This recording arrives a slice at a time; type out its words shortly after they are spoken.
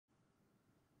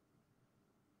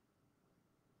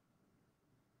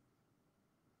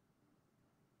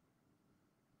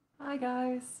Hi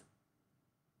guys.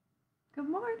 Good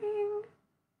morning.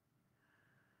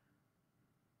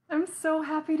 I'm so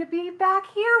happy to be back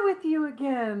here with you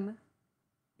again.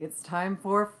 It's time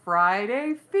for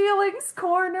Friday Feelings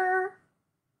Corner.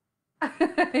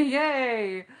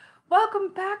 Yay!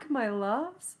 Welcome back, my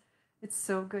loves. It's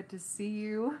so good to see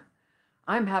you.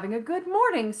 I'm having a good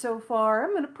morning so far.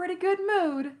 I'm in a pretty good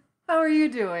mood. How are you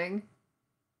doing?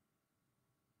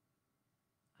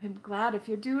 I'm glad if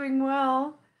you're doing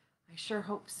well. I sure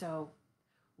hope so.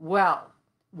 Well,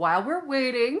 while we're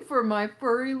waiting for my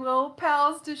furry little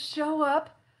pals to show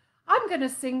up, I'm going to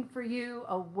sing for you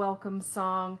a welcome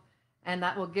song, and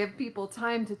that will give people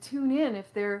time to tune in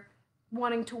if they're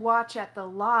wanting to watch at the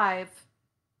live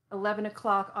 11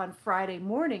 o'clock on Friday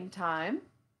morning time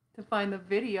to find the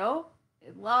video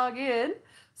and log in.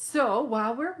 So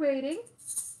while we're waiting,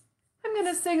 I'm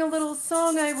going to sing a little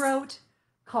song I wrote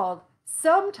called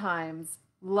Sometimes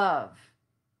Love.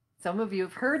 Some of you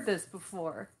have heard this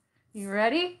before. You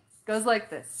ready? Goes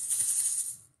like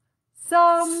this.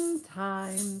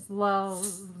 Sometimes love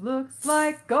looks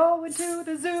like going to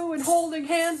the zoo and holding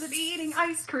hands and eating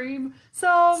ice cream.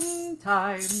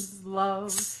 Sometimes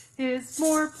love is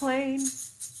more plain.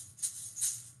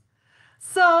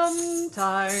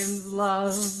 Sometimes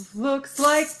love looks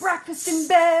like breakfast in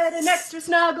bed and extra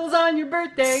snuggles on your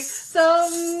birthday.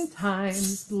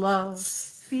 Sometimes love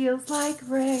feels like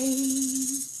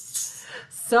rain.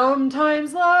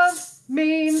 Sometimes love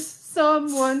means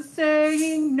someone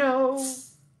saying no.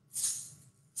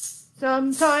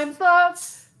 Sometimes love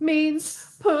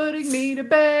means putting me to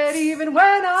bed even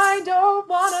when I don't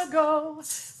want to go.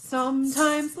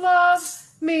 Sometimes love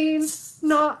means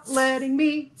not letting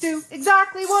me do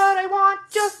exactly what I want,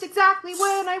 just exactly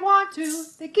when I want to.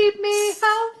 They keep me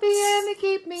healthy and they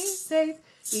keep me safe,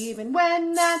 even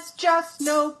when that's just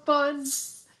no fun.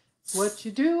 What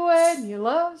you do when you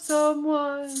love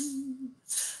someone.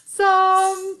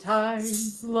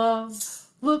 Sometimes love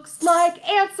looks like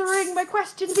answering my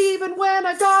questions even when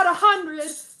I got 100.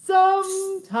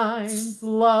 Sometimes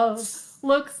love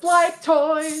looks like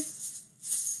toys.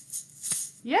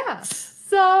 Yeah.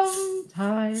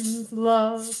 Sometimes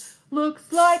love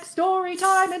looks like story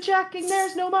time and checking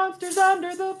there's no monsters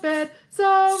under the bed.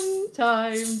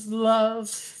 Sometimes love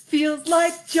feels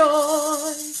like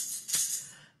joy.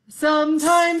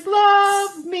 Sometimes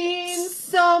love means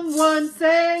someone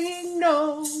saying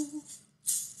no.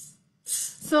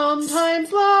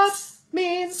 Sometimes love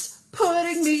means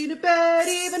putting me to bed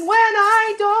even when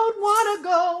I don't want to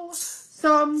go.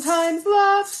 Sometimes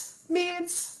love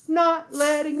means not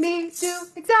letting me do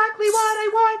exactly what I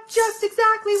want, just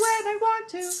exactly when I want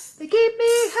to. They keep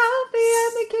me healthy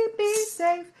and they keep me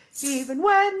safe, even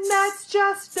when that's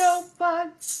just no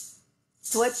fun.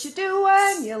 It's what you do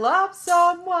when you love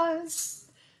someone. It's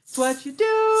what you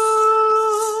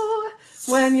do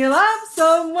when you love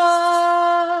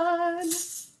someone.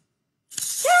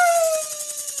 Yay!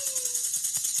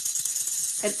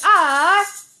 And I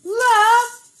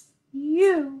love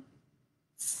you.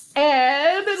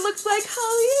 And it looks like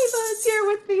Holly Ava is here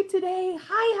with me today.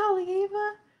 Hi, Holly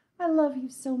Ava. I love you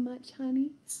so much,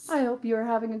 honey. I hope you're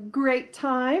having a great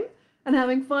time and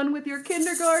having fun with your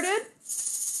kindergarten.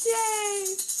 Yay!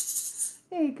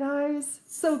 Hey guys,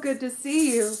 so good to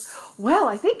see you. Well,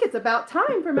 I think it's about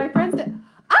time for my friends to...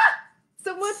 Ah!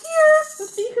 Someone's here!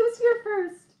 Let's see who's here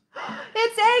first.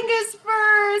 It's Angus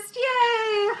first!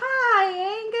 Yay! Hi,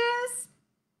 Angus!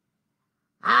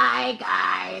 Hi,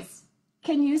 guys.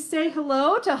 Can you say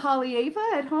hello to Holly Ava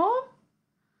at home?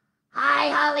 Hi,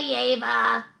 Holly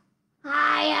Ava.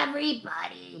 Hi,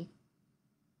 everybody.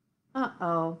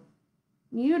 Uh-oh.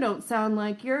 You don't sound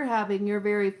like you're having your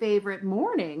very favorite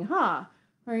morning, huh?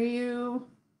 Is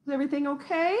everything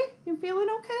okay? You feeling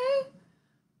okay?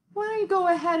 Why don't you go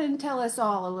ahead and tell us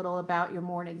all a little about your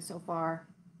morning so far?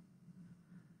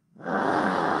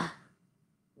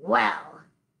 Well,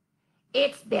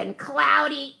 it's been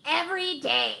cloudy every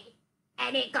day,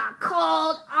 and it got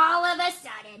cold all of a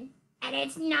sudden, and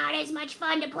it's not as much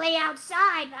fun to play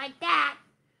outside like that.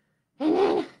 And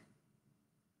then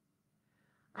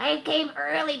I came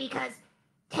early because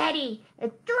Teddy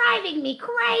is driving me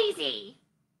crazy.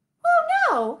 Oh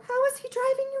no! How is he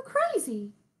driving you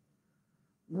crazy?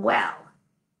 Well,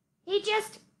 he's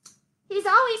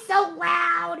always so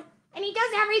loud, and he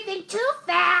does everything too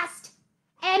fast,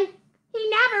 and he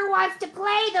never wants to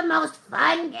play the most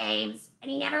fun games, and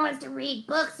he never wants to read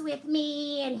books with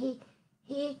me, and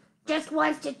he just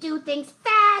wants to do things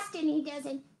fast, and he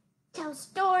doesn't tell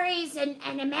stories and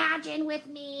imagine with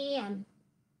me, and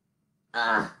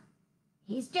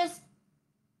he's just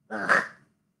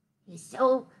he's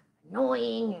so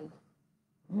annoying,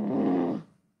 and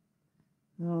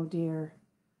Oh dear.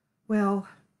 Well,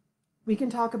 we can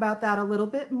talk about that a little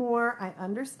bit more. I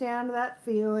understand that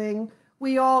feeling.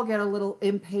 We all get a little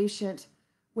impatient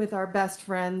with our best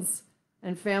friends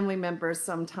and family members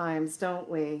sometimes, don't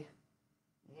we?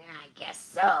 Yeah, I guess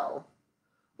so.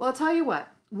 Well, I'll tell you what.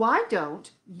 Why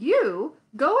don't you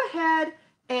go ahead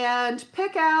and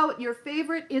pick out your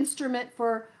favorite instrument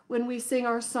for when we sing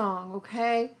our song,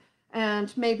 okay?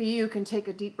 And maybe you can take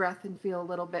a deep breath and feel a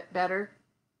little bit better.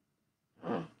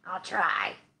 I'll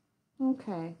try.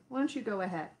 Okay, why don't you go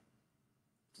ahead?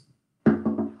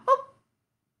 Oh,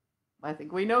 I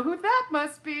think we know who that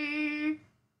must be.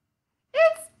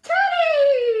 It's Teddy!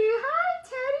 Hi,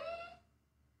 Teddy!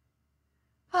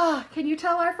 Ah, can you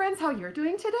tell our friends how you're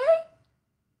doing today?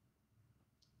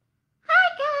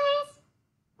 Hi, guys.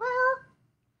 Well,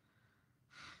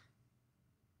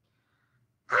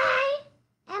 I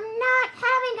am not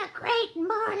having a great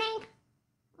morning.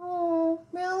 Oh,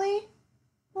 really?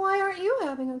 Why aren't you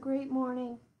having a great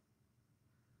morning?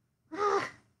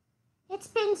 It's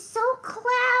been so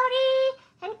cloudy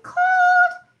and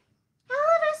cold all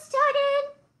of a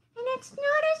sudden, and it's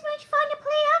not as much fun to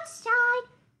play outside.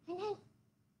 And then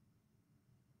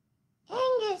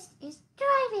Angus is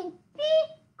driving me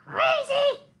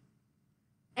crazy.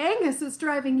 Angus is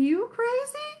driving you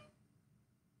crazy?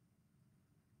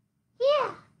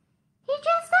 Yeah,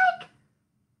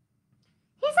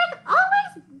 he's like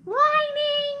always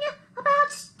whining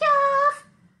about stuff,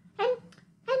 and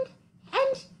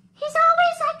he's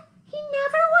always like he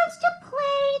never wants to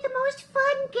play the most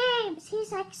fun games.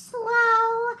 He's like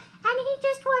slow, and he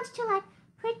just wants to like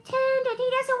pretend, and he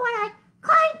doesn't want to like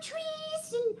climb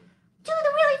trees and do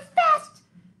the really fast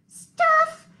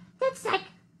stuff that's like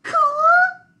cool.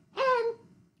 And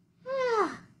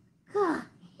God,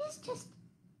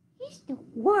 he's the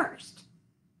worst.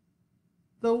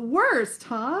 The worst,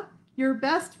 huh? Your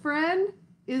best friend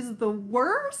is the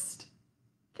worst?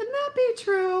 Can that be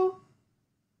true?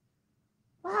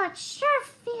 Well, it sure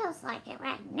feels like it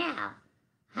right now.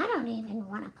 I don't even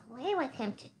want to play with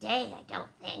him today, I don't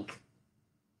think.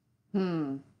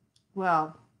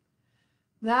 Well,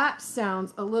 that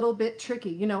sounds a little bit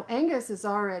tricky. You know, Angus is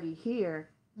already here.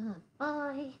 Oh,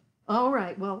 boy. All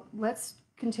right, well, let's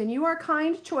continue our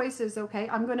kind choices, okay?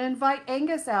 I'm going to invite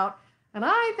Angus out, and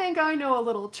I think I know a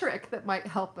little trick that might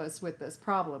help us with this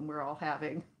problem we're all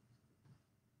having.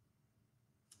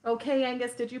 Okay,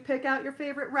 Angus, did you pick out your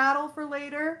favorite rattle for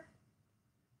later?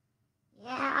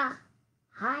 Yeah.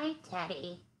 Hi,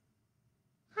 Teddy.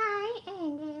 Hi,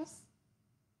 Angus.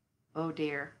 Oh,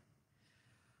 dear.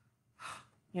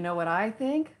 You know what I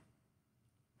think?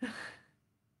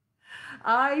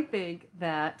 I think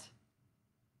that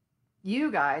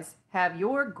you guys have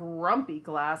your grumpy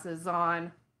glasses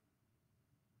on.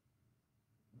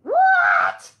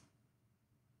 What?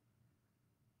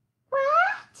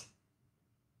 What?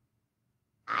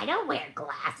 I don't wear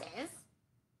glasses.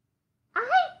 I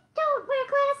don't wear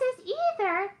glasses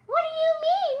either. What do you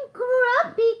mean,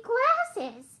 grumpy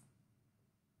glasses?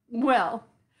 Well,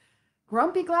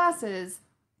 grumpy glasses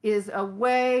is a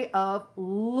way of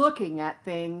looking at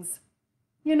things.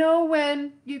 You know,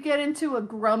 when you get into a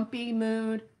grumpy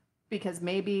mood because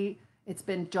maybe it's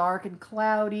been dark and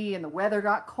cloudy and the weather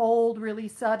got cold really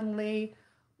suddenly,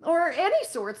 or any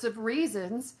sorts of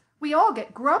reasons, we all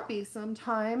get grumpy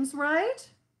sometimes, right?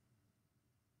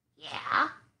 Yeah.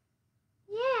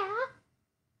 Yeah.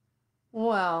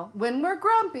 Well, when we're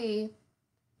grumpy,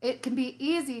 it can be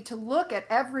easy to look at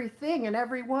everything and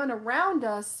everyone around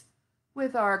us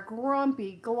with our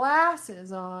grumpy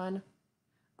glasses on.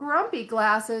 Grumpy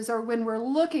glasses are when we're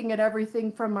looking at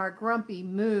everything from our grumpy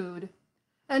mood.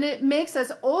 And it makes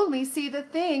us only see the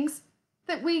things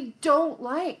that we don't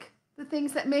like, the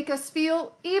things that make us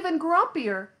feel even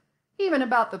grumpier, even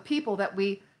about the people that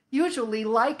we usually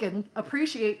like and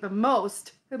appreciate the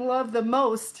most and love the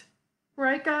most.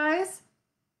 Right, guys?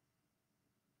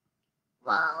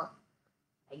 Well,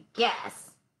 I guess.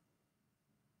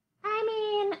 I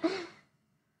mean,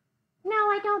 no,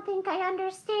 I don't think I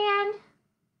understand.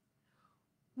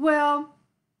 Well,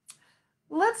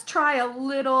 let's try a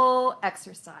little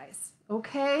exercise,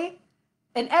 okay?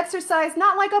 An exercise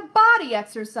not like a body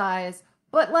exercise,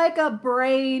 but like a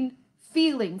brain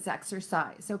feelings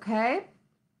exercise, okay?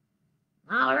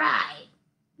 All right.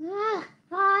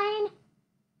 Fine.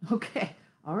 Okay.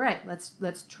 All right.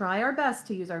 Let's try our best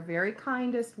to use our very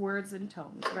kindest words and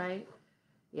tones, right?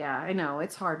 Yeah, I know.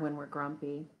 It's hard when we're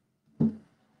grumpy.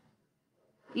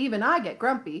 Even I get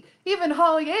grumpy. Even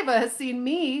Hollyeva has seen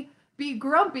me be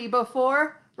grumpy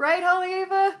before. Right,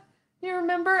 Hollyeva? You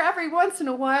remember every once in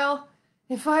a while,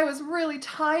 if I was really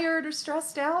tired or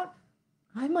stressed out,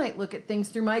 I might look at things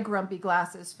through my grumpy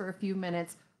glasses for a few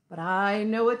minutes, but I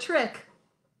know a trick.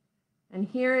 And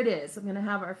here it is. I'm going to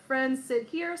have our friends sit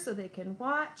here so they can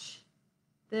watch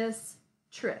this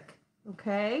trick,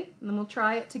 okay? And then we'll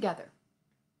try it together.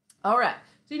 All right.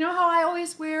 So you know how I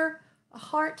always wear a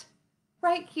heart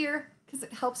right here because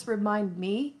it helps remind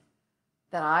me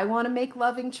that I want to make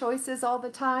loving choices all the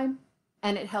time,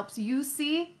 and it helps you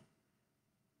see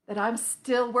that I'm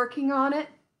still working on it,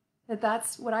 that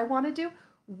that's what I want to do?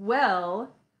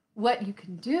 Well, what you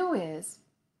can do is,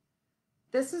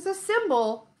 this is a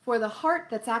symbol for the heart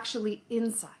that's actually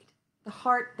inside, the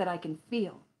heart that I can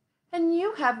feel. And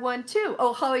you have one too.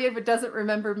 Oh, Hollywood doesn't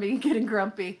remember me getting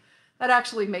grumpy. That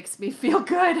actually makes me feel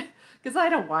good because I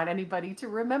don't want anybody to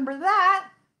remember that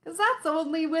because that's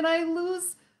only when I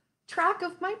lose track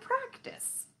of my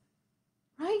practice,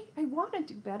 right? I want to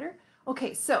do better.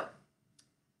 Okay, so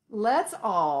let's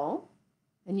all,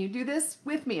 and you do this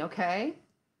with me, okay?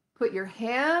 Put your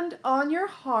hand on your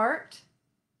heart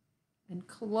and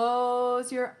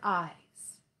close your eyes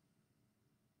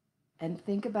and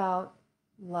think about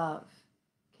love.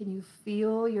 Can you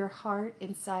feel your heart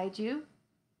inside you?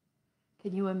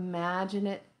 Can you imagine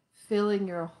it filling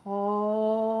your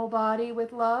whole body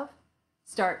with love?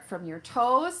 Start from your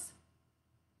toes,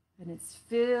 and it's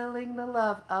filling the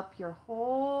love up your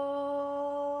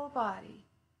whole body.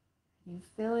 You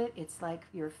feel it, it's like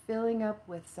you're filling up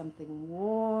with something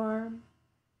warm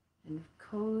and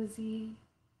cozy,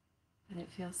 and it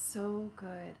feels so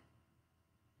good.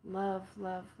 Love,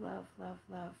 love, love, love,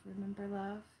 love. Remember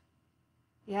love?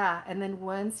 Yeah, and then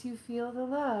once you feel the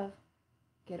love,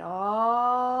 get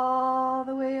all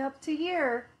the way up to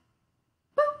here.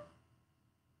 Boop!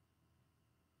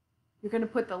 You're going to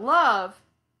put the love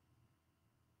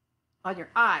on your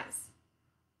eyes,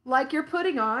 like you're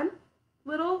putting on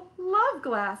little love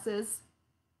glasses.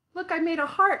 Look, I made a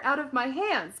heart out of my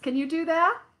hands. Can you do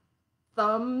that?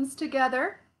 Thumbs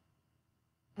together.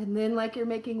 And then like you're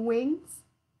making wings.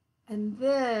 And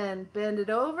then bend it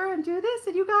over and do this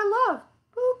and you got love.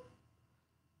 Boop.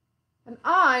 And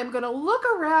I'm going to look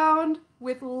around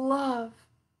with love.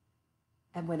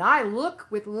 And when I look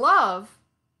with love,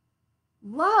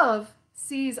 love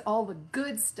sees all the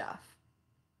good stuff.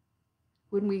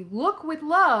 When we look with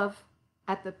love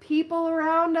at the people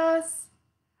around us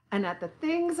and at the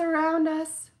things around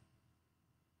us,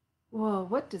 whoa,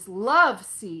 what does love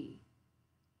see?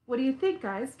 What do you think,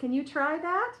 guys? Can you try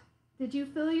that? Did you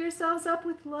fill yourselves up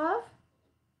with love?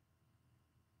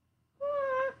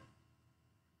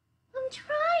 I'm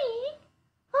trying.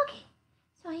 Okay,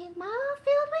 so I am all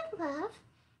filled with love,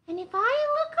 and if I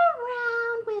look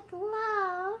around with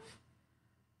love,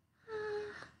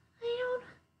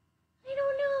 I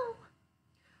don't know.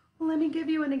 Well, let me give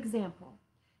you an example.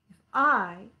 If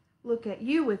I look at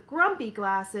you with grumpy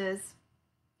glasses,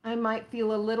 I might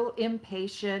feel a little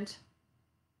impatient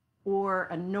or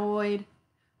annoyed.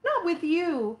 Not with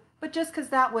you, but just because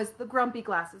that was the grumpy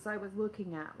glasses I was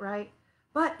looking at, right?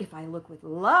 But if I look with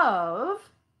love,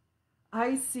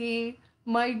 I see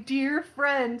my dear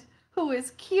friend who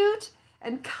is cute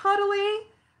and cuddly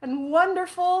and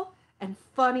wonderful and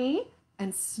funny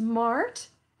and smart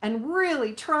and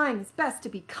really trying his best to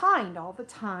be kind all the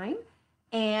time.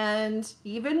 And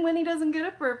even when he doesn't get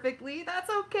it perfectly, that's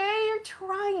okay. You're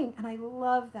trying. And I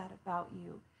love that about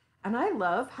you. And I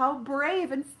love how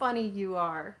brave and funny you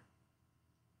are.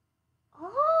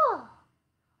 Oh.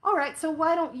 All right, so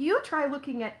why don't you try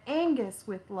looking at Angus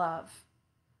with love?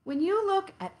 When you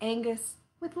look at Angus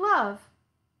with love,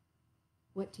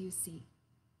 what do you see?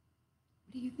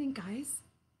 What do you think, guys?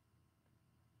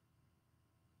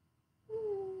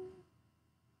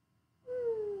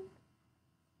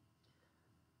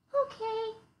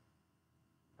 Okay.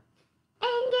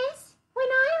 Angus, when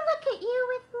I look at you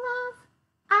with love,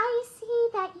 I see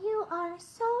that you are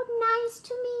so nice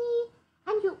to me,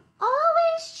 and you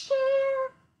always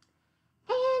share,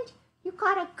 and you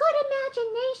got a good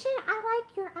imagination. I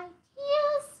like your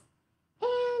ideas,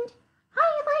 and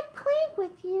I like playing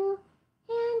with you,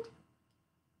 and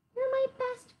you're my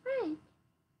best friend,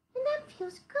 and that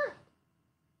feels good.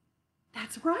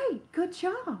 That's right. Good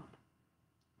job.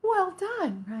 Well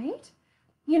done, right?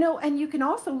 You know, and you can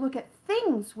also look at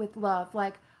things with love.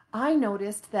 Like I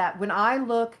noticed that when I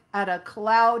look at a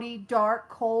cloudy, dark,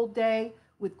 cold day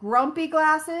with grumpy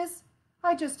glasses,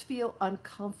 I just feel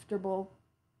uncomfortable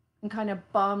and kind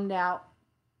of bummed out.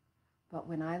 But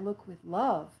when I look with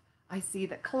love, I see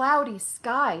that cloudy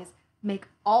skies make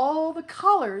all the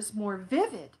colors more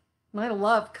vivid. And I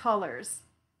love colors.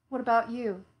 What about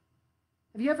you?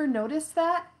 Have you ever noticed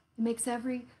that? It makes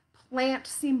every plant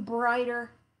seem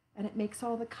brighter and it makes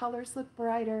all the colors look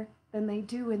brighter than they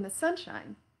do in the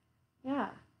sunshine. Yeah.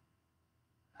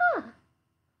 Huh.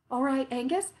 All right,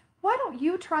 Angus, why don't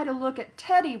you try to look at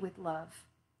Teddy with love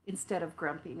instead of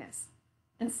grumpiness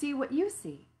and see what you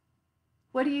see?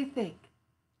 What do you think?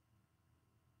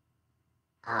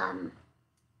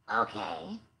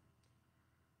 Okay.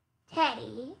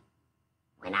 Teddy,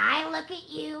 when I look at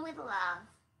you with love,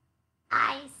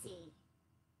 I see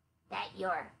that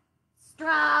you're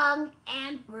strong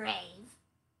and brave,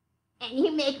 and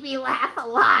you make me laugh a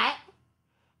lot,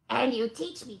 and you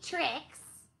teach me tricks,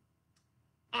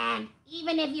 and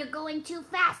even if you're going too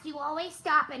fast, you always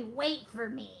stop and wait for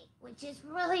me, which is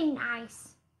really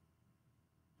nice.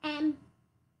 And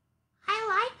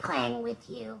I like playing with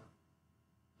you.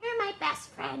 You're my best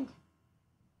friend.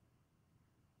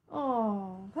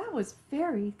 Oh, that was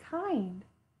very kind.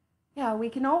 Yeah, we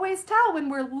can always tell when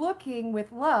we're looking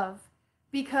with love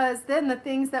because then the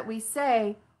things that we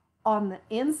say on the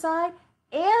inside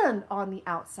and on the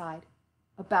outside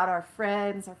about our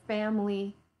friends, our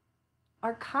family,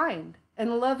 are kind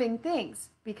and loving things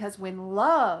because when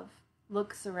love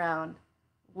looks around,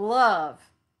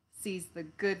 love sees the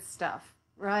good stuff,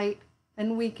 right?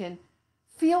 And we can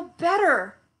feel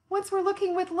better. Once we're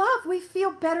looking with love, we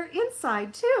feel better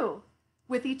inside too,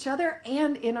 with each other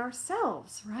and in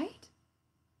ourselves, right?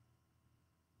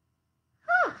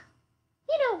 Huh.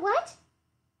 You know what?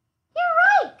 You're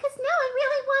right, because now I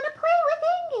really want to play with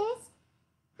Angus.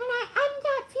 And I'm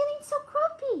not feeling so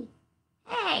grumpy.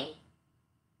 Hey.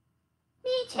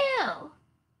 Me too.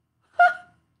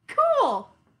 Cool.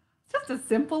 It's just a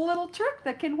simple little trick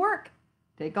that can work.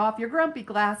 Take off your grumpy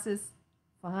glasses,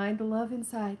 find the love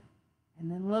inside,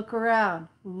 and then look around.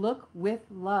 Look with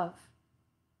love.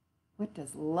 What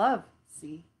does love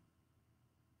see?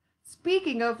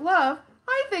 Speaking of love,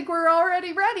 I think we're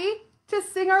already ready to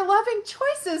sing our Loving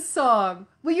Choices song.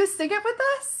 Will you sing it with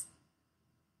us?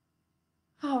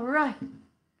 All right.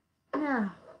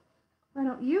 Now, why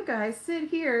don't you guys sit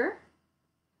here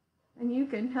and you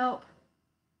can help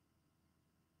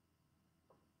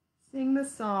sing the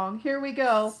song. Here we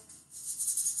go.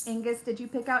 Angus, did you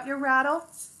pick out your rattle?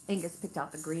 Angus picked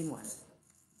out the green one.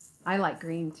 I like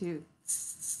green too.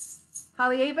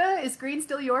 Halieva, is green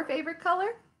still your favorite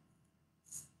color?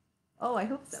 Oh, I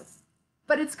hope so.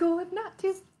 But it's cool if not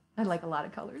too. I like a lot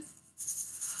of colors.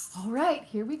 All right,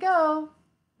 here we go.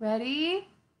 Ready?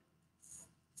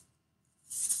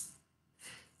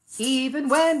 Even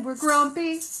when we're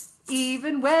grumpy,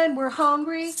 even when we're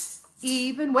hungry,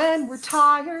 even when we're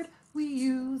tired, we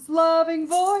use loving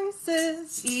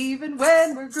voices. Even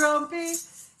when we're grumpy,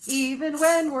 even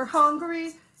when we're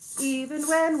hungry, even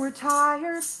when we're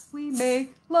tired, we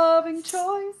make loving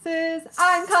choices.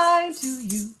 I'm kind to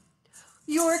you,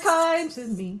 you're kind to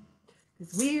me,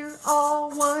 'cause we're all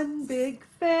one big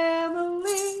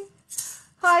family.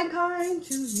 I'm kind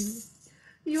to you,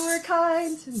 you're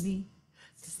kind to me,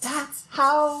 'cause that's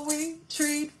how we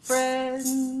treat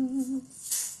friends.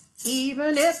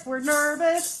 Even if we're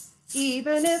nervous,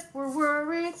 even if we're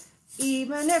worried,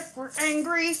 even if we're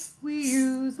angry, we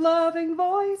use loving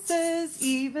voices.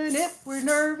 Even if we're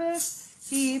nervous,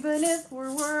 even if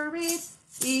we're worried,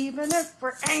 even if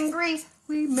we're angry,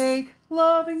 we make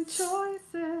loving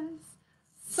choices.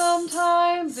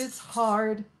 Sometimes it's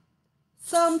hard,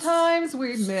 sometimes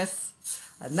we miss,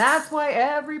 and that's why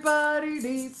everybody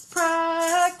needs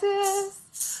practice.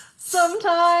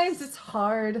 Sometimes it's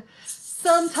hard,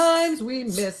 sometimes we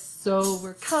miss, so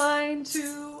we're kind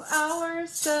to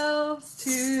ourselves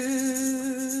too.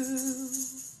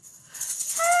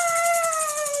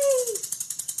 Hey!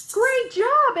 Great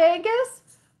job, Angus.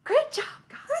 Great job,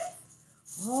 guys.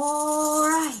 All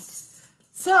right.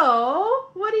 So,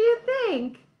 what do you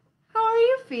think? How are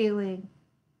you feeling?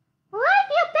 Well, I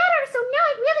feel better, so now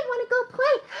I really want to go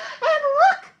play. And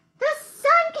look, the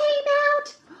sun came out.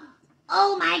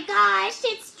 Oh my gosh,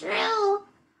 it's true.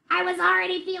 I was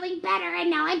already feeling better, and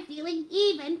now I'm feeling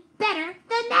even better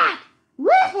than that.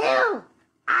 Woohoo!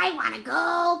 I want to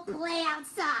go play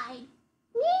outside.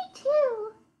 Me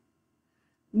too.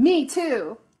 Me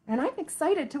too. And I'm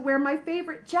excited to wear my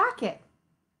favorite jacket.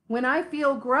 When I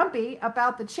feel grumpy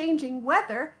about the changing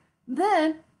weather,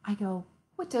 then I go,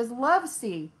 what does love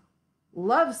see?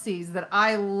 Love sees that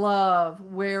I love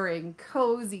wearing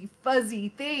cozy, fuzzy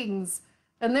things,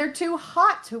 and they're too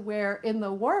hot to wear in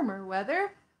the warmer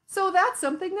weather. So that's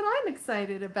something that I'm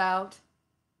excited about.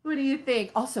 What do you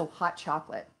think? Also, hot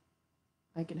chocolate.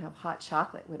 I can have hot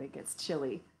chocolate when it gets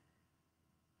chilly.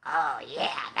 Oh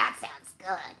yeah, that sounds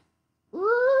good.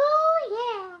 Ooh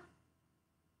yeah.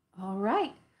 All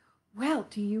right. Well,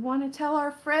 do you want to tell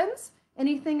our friends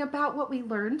anything about what we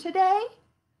learned today?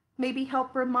 maybe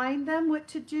help remind them what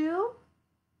to do?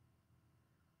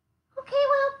 Okay,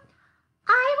 well,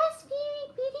 I was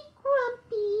feeling really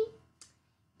grumpy,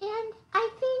 and I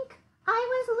think I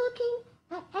was looking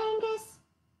at Angus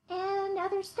and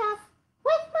other stuff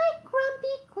with my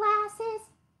grumpy glasses.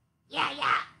 Yeah,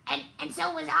 and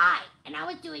so was I, and I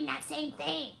was doing that same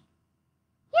thing.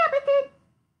 Yeah, but then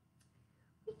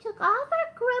we took off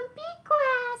our grumpy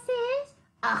glasses.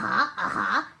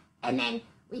 And then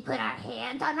we put our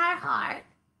hand on our heart.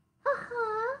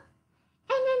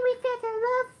 And then we felt the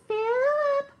love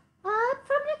fill up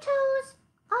from the toes,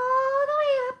 all the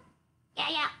way up.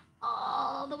 Yeah,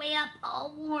 all the way up,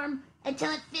 all warm,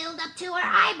 until it filled up to our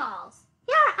eyeballs.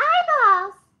 Yeah, our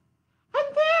eyeballs.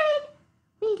 And then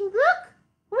we look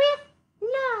with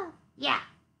love. Yeah,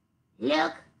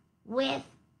 look with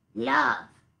love.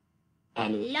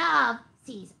 And love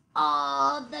sees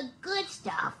all the good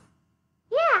stuff.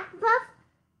 Yeah, love.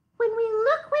 When we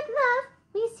look with love,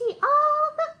 we see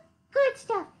all the good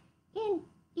stuff in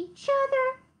each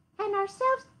other and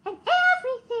ourselves and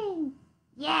everything.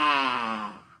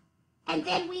 Yeah. And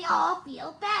then we all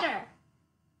feel better.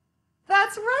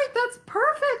 That's right, that's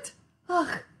perfect.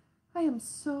 Ugh, I am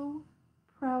so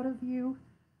proud of you,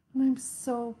 and I'm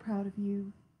so proud of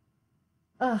you.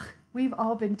 Ugh, we've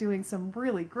all been doing some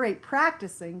really great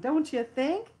practicing, don't you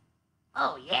think?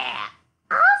 Oh, yeah.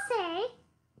 I'll say.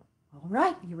 All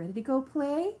right, you ready to go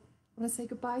play? Want to say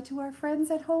goodbye to our friends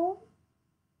at home?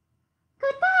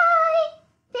 Goodbye.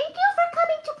 Thank you for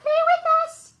coming to play with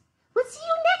us. We'll see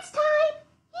you next time.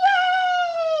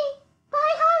 Yay!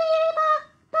 Bye, Holly Ava.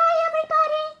 Bye,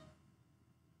 everybody.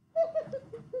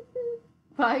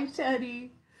 Bye,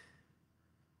 Teddy.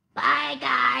 Bye,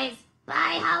 guys.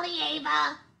 Bye, Holly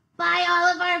Ava. Bye, all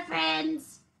of our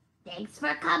friends. Thanks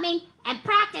for coming and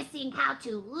practicing how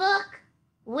to look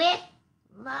with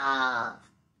love.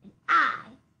 And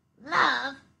I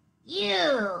love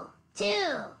you,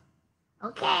 too.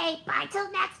 Okay, bye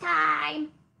till next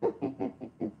time.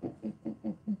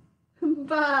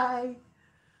 Bye.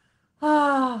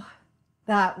 Oh,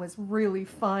 that was really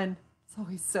fun. It's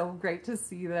always so great to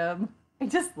see them. I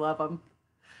just love them.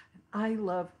 I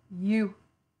love you.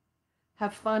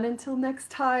 Have fun until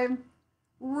next time.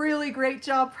 Really great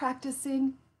job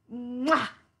practicing. Mwah!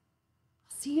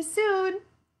 See you soon.